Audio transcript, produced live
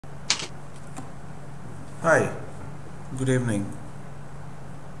Hi, good evening.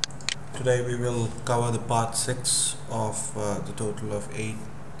 Today we will cover the part 6 of the total of 8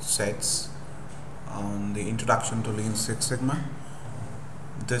 sets on the introduction to Lean Six Sigma.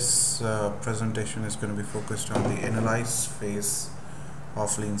 This presentation is going to be focused on the analyze phase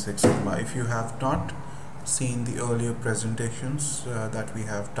of Lean Six Sigma. If you have not seen the earlier presentations that we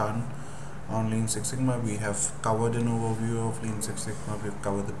have done on Lean Six Sigma, we have covered an overview of Lean Six Sigma, we've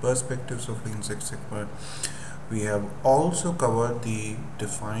covered the perspectives of Lean Six Sigma. We have also covered the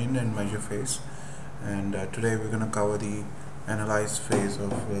define and measure phase, and today we're going to cover the analyze phase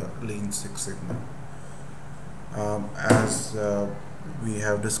of Lean Six Sigma. As we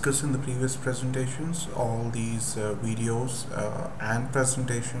have discussed in the previous presentations, all these videos and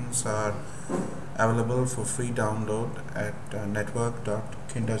presentations are available for free download at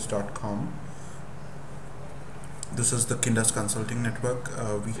network.kinduz.com. This is the KINDUZ Consulting Network.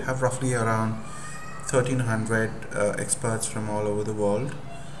 We have roughly around 1,300 experts from all over the world.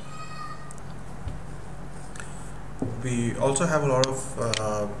 We also have a lot of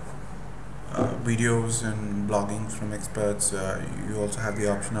videos and blogging from experts. You also have the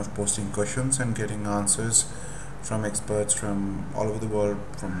option of posting questions and getting answers from experts from all over the world,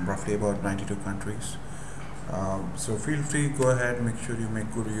 from roughly about 92 countries. So feel free, go ahead, make sure you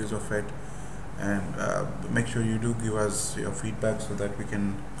make good use of it, and make sure you do give us your feedback so that we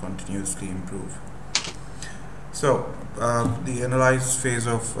can continuously improve. So, the analyze phase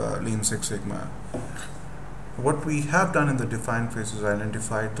of Lean Six Sigma. What we have done in the define phase is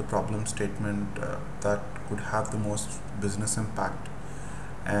identified the problem statement that could have the most business impact.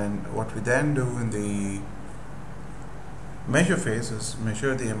 And what we then do in the measure phase is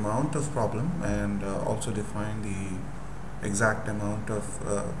measure the amount of problem and also define the exact amount of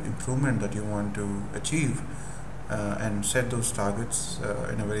improvement that you want to achieve and set those targets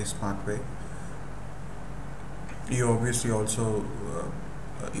in a very smart way. You obviously also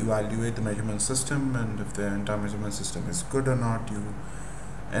evaluate the measurement system, and if the entire measurement system is good or not, you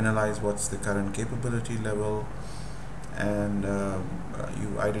analyze what's the current capability level, and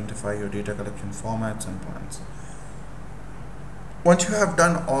you identify your data collection formats and plans. Once you have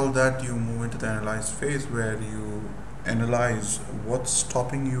done all that, you move into the analyze phase where you analyze what's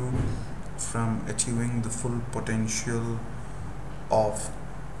stopping you from achieving the full potential of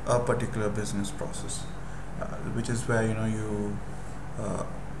a particular business process. Which is where you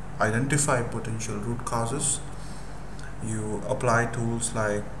identify potential root causes. You apply tools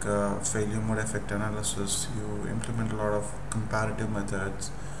like failure mode effect analysis. You implement a lot of comparative methods.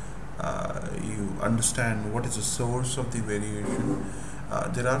 You understand what is the source of the variation.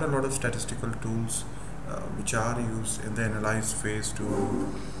 There are a lot of statistical tools which are used in the analyze phase to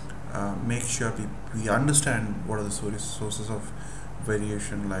make sure we understand what are the sources of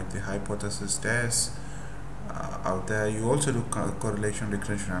variation, like the hypothesis tests out there. You also do correlation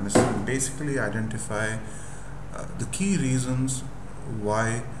regression analysis and basically identify the key reasons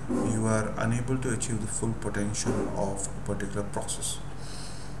why you are unable to achieve the full potential of a particular process.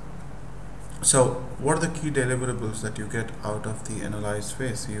 So what are the key deliverables that you get out of the analyze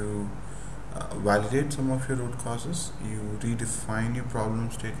phase? You validate some of your root causes, you redefine your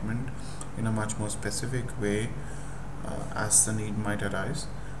problem statement in a much more specific way as the need might arise.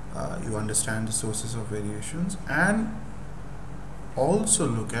 You understand the sources of variations and also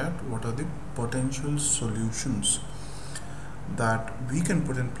look at what are the potential solutions that we can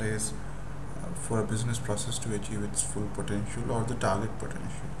put in place for a business process to achieve its full potential or the target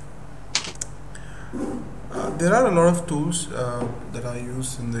potential. There are a lot of tools that are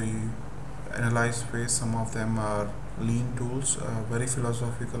used in the analyze phase. Some of them are lean tools, very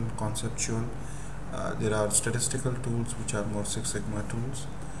philosophical, conceptual. There are statistical tools which are more Six Sigma tools.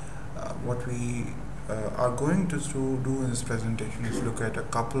 What we are going to do in this presentation is look at a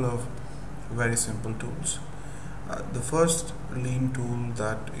couple of very simple tools. The first lean tool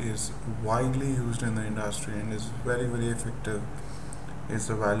that is widely used in the industry and is very, very effective is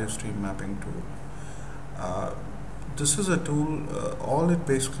the value stream mapping tool. This is a tool, all it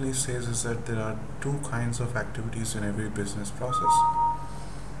basically says is that there are two kinds of activities in every business process.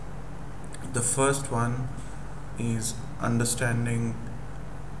 The first one is understanding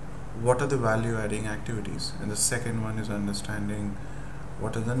what are the value adding activities, and the second one is understanding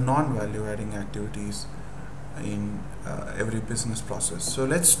what are the non-value adding activities in every business process. So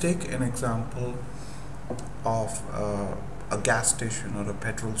let's take an example of a gas station or a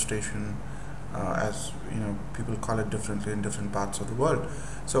petrol station, as people call it differently in different parts of the world.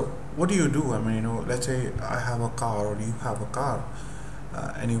 So what do? Let's say I have a car or you have a car,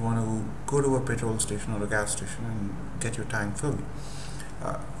 and you want to go to a petrol station or a gas station and get your tank filled.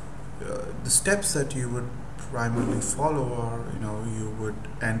 the steps that you would primarily follow are, you would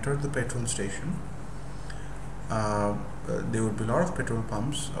enter the petrol station. There would be a lot of petrol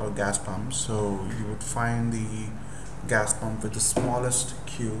pumps or gas pumps, so you would find the gas pump with the smallest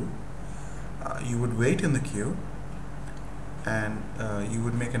queue. You would wait in the queue, and you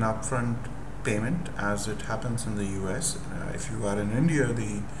would make an upfront payment, as it happens in the US. If you are in India,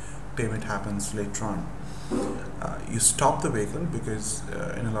 the payment happens later on. You stop the vehicle, because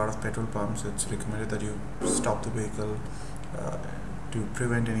in a lot of petrol pumps it's recommended that you stop the vehicle to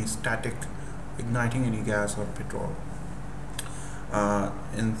prevent any static igniting any gas or petrol.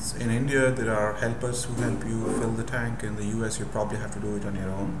 In India, there are helpers who help you fill the tank. In the US, you probably have to do it on your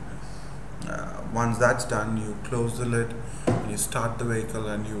own. Once that's done, you close the lid, you start the vehicle,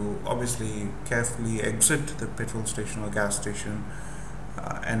 and you obviously carefully exit the petrol station or gas station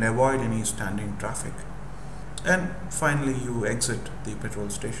and avoid any standing traffic. And finally, you exit the petrol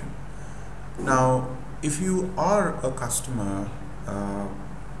station. Now, if you are a customer,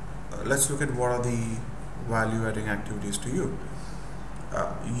 let's look at what are the value-adding activities to you.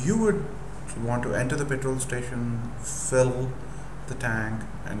 You would want to enter the petrol station, fill the tank,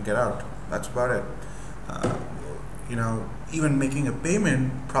 and get out. That's about it. Even making a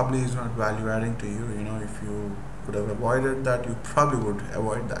payment probably is not value-adding to you. If you could have avoided that, you probably would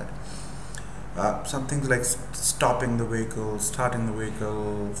avoid that. Some things like stopping the vehicle, starting the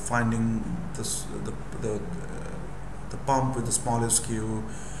vehicle, finding the pump with the smallest queue,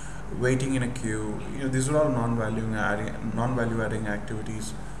 waiting in a queue. These are all non-value adding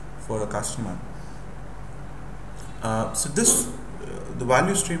activities for a customer. The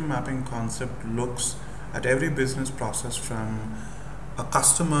value stream mapping concept looks at every business process from a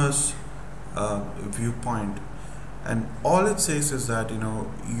customer's viewpoint. And all it says is that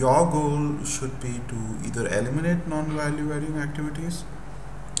your goal should be to either eliminate non-value adding activities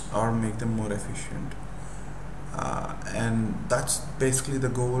or make them more efficient. And that's basically the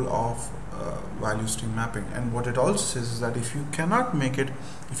goal of value stream mapping. And what it also says is that if you cannot eliminate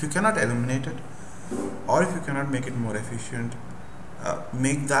it, or if you cannot make it more efficient,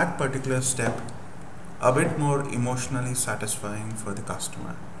 make that particular step a bit more emotionally satisfying for the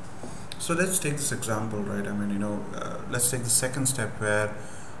customer. So let's take this example, right? Let's take the second step, where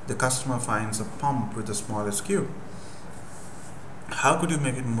the customer finds a pump with the smallest queue. How could you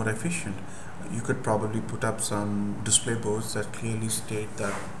make it more efficient? You could probably put up some display boards that clearly state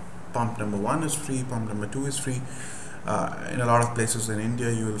that pump number 1 is free, pump number 2 is free. In a lot of places in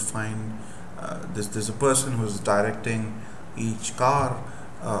India, you will find there's a person who's directing each car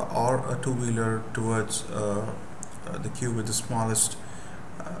or a two-wheeler towards the queue with the smallest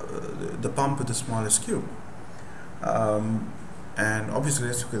the pump with the smallest queue. And obviously,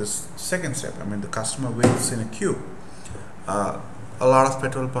 let's look at the second step. The customer waits in a queue. A lot of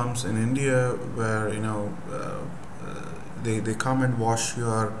petrol pumps in India, where they come and wash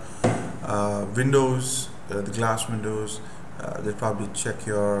your windows, the glass windows. They probably check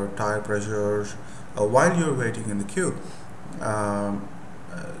your tire pressures while you're waiting in the queue.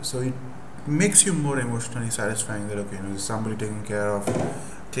 So it makes you more emotionally satisfying that there's somebody taking care of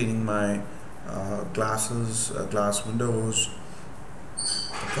cleaning my glass windows,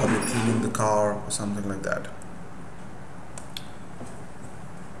 probably cleaning the car or something like that.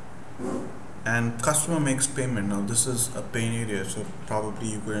 And customer makes payment. Now this is a pain area, so probably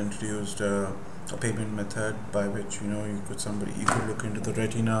you could introduce a payment method by which you could look into the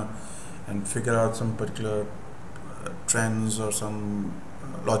retina and figure out some particular trends or some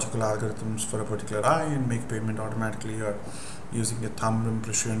logical algorithms for a particular eye and make payment automatically, or using a thumb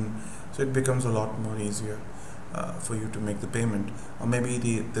impression. So it becomes a lot more easier for you to make the payment. Or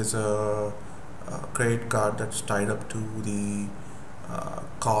maybe there's a credit card that's tied up to the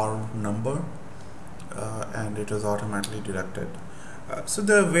car number, and it is automatically deducted. So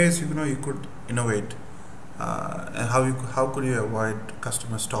there are ways you could innovate, and how could you avoid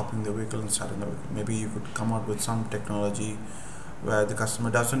customers stopping the vehicle and starting the vehicle? Maybe you could come out with some technology where the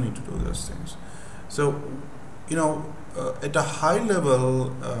customer doesn't need to do those things. So at a high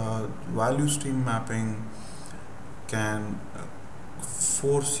level, value stream mapping can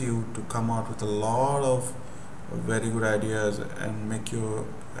force you to come out with a lot of very good ideas and make you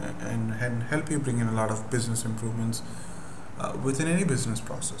and help you bring in a lot of business improvements within any business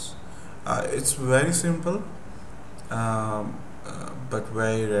process. It's very simple, but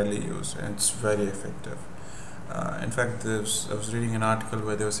very rarely used, and it's very effective. In fact, I was reading an article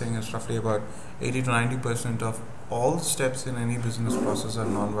where they were saying it's roughly about 80 to 90% of all steps in any business process are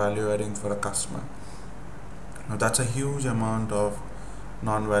non-value adding for a customer. Now that's a huge amount of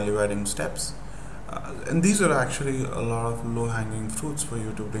non-value adding steps. And these are actually a lot of low-hanging fruits for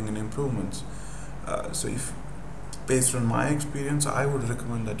you to bring in improvements. So if based on my experience, I would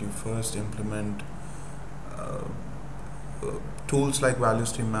recommend that you first implement uh, tools like value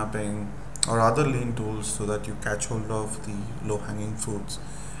stream mapping or other lean tools so that you catch hold of the low-hanging fruits,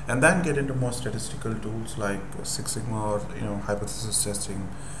 and then get into more statistical tools like Six Sigma or hypothesis testing,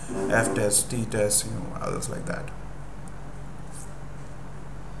 F test, T test, others like that.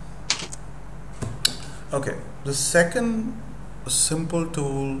 Okay, the second simple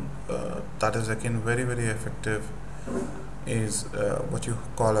tool that is again very very effective is what you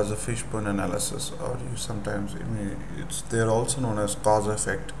call as a fishbone analysis, or you sometimes they're also known as cause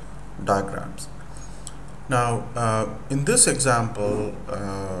effect diagrams. Now, in this example,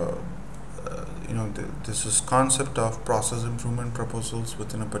 this is concept of process improvement proposals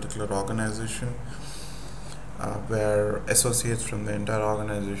within a particular organization, where associates from the entire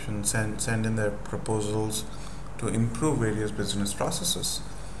organization send in their proposals to improve various business processes.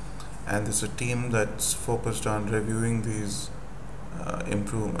 And there's a team that's focused on reviewing these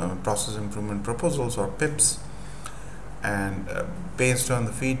process improvement proposals, or PIPs, and based on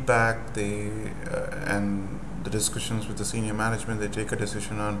the feedback and the discussions with the senior management, they take a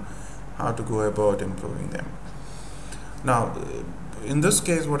decision on how to go about improving them. Now, in this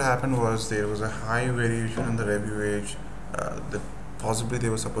case, what happened was there was a high variation in the review age. Possibly they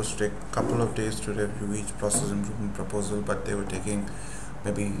were supposed to take a couple of days to review each process improvement proposal, but they were taking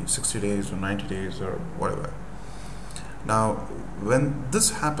maybe 60 days or 90 days or whatever. Now, when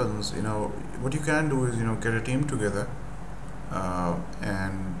this happens, what you can do is, get a team together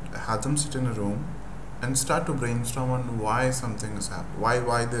and have them sit in a room and start to brainstorm on why something is happening,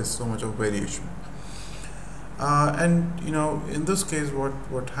 why there's so much of variation. And in this case,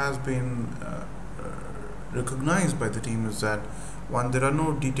 what has been recognized by the team is that, one, there are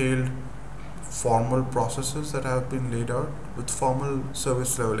no detailed formal processes that have been laid out with formal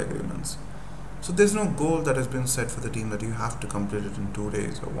service level agreements. So there's no goal that has been set for the team that you have to complete it in 2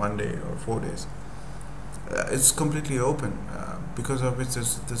 days or 1 day or 4 days. It's completely open, because of which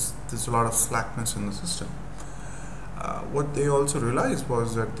there's a lot of slackness in the system. What they also realized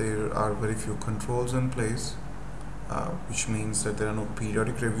was that there are very few controls in place, which means that there are no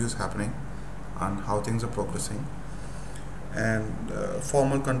periodic reviews happening on how things are progressing, and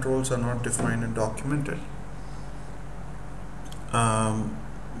formal controls are not defined and documented.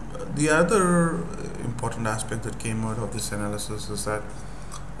 The other important aspect that came out of this analysis is that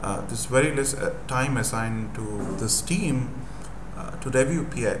there's very less time assigned to this team to review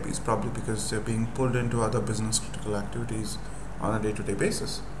PIPs, probably because they're being pulled into other business critical activities on a day-to-day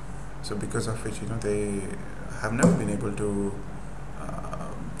basis. So because of which, they have never been able to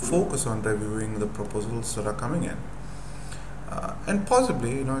focus on reviewing the proposals that are coming in. And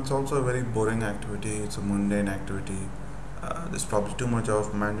possibly, it's also a very boring activity. It's a mundane activity. There's probably too much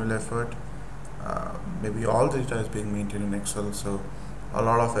of manual effort. Maybe all the data is being maintained in Excel, so a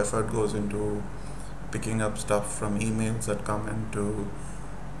lot of effort goes into picking up stuff from emails that come into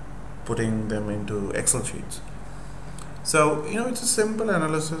putting them into Excel sheets. So, it's a simple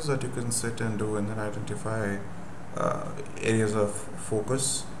analysis that you can sit and do, and then identify areas of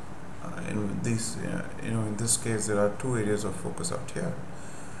focus. In this case, there are 2 areas of focus out here,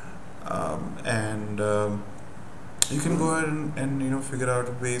 and you can go ahead and figure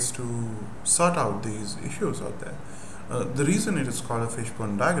out ways to sort out these issues out there. The reason it is called a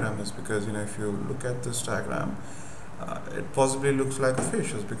fishbone diagram is because if you look at this diagram, it possibly looks like a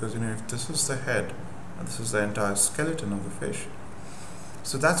fish, is because if this is the head and this is the entire skeleton of the fish.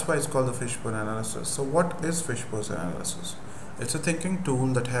 So that's why it's called the fishbone analysis. So what is fishbone analysis? It's a thinking tool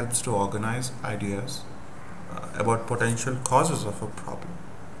that helps to organize ideas about potential causes of a problem.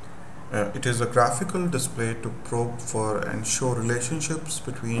 It is a graphical display to probe for and show relationships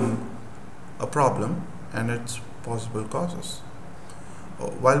between a problem and its possible causes.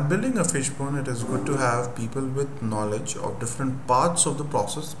 While building a fishbone, it is good to have people with knowledge of different parts of the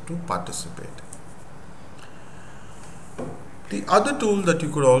process to participate. The other tool that you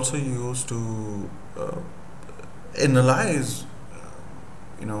could also use to analyze,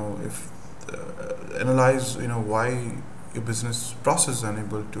 why your business process is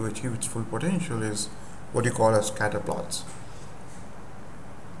unable to achieve its full potential is what you call as scatter plots.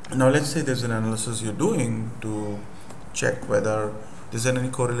 Now, let's say there's an analysis you're doing to check whether there's any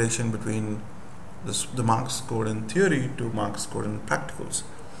correlation between the marks scored in theory to marks scored in practicals.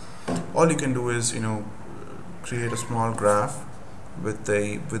 All you can do is, create a small graph with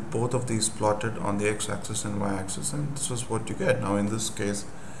both of these plotted on the x-axis and y-axis, and this is what you get. Now, in this case,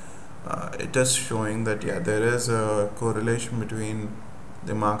 it is showing that there is a correlation between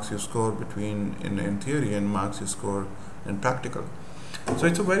the marks you score between in theory and marks you score in practical. So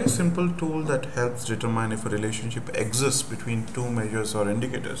it's a very simple tool that helps determine if a relationship exists between two measures or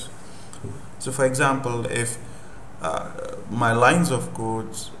indicators. So for example, if my lines of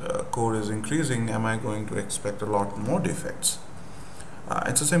code is increasing, am I going to expect a lot more defects?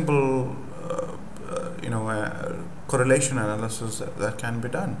 It's a simple correlation analysis that can be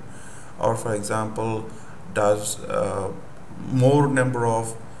done. Or for example, does more number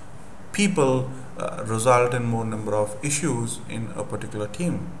of people result in more number of issues in a particular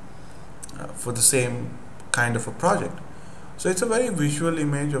team for the same kind of a project? So it's a very visual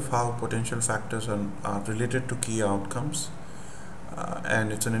image of how potential factors are related to key outcomes,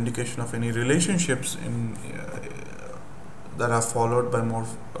 and it's an indication of any relationships that are followed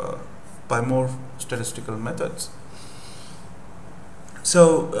by more statistical methods.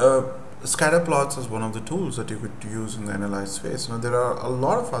 So scatter plots is one of the tools that you could use in the analyze phase. Now there are a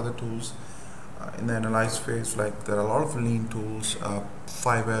lot of other tools in the analyze phase, like there are a lot of lean tools,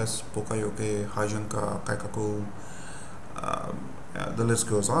 5S, Pokayoke, Hajanka, Kaikaku, the list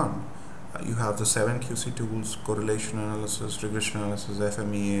goes on. You have the 7 QC tools: correlation analysis, regression analysis,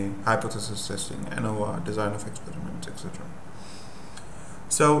 FMEA, hypothesis testing, ANOVA, design of experiments, etc.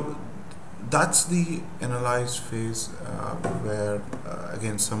 So that's the analyze phase, where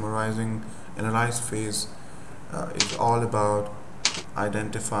again summarizing, analyze phase is all about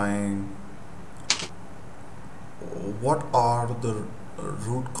identifying what are the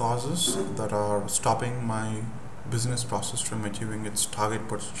root causes that are stopping my business process from achieving its target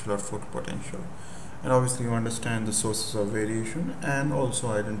potential or full potential, and obviously you understand the sources of variation and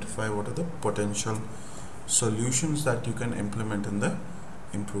also identify what are the potential solutions that you can implement in the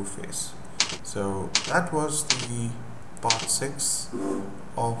improve phase. So that was the part 6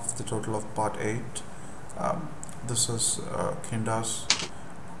 of the total of part 8. This is KINDUZ.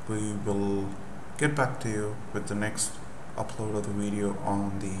 We will get back to you with the next upload of the video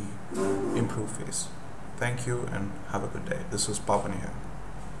on the improve phase. Thank you and have a good day. This is Pavan here.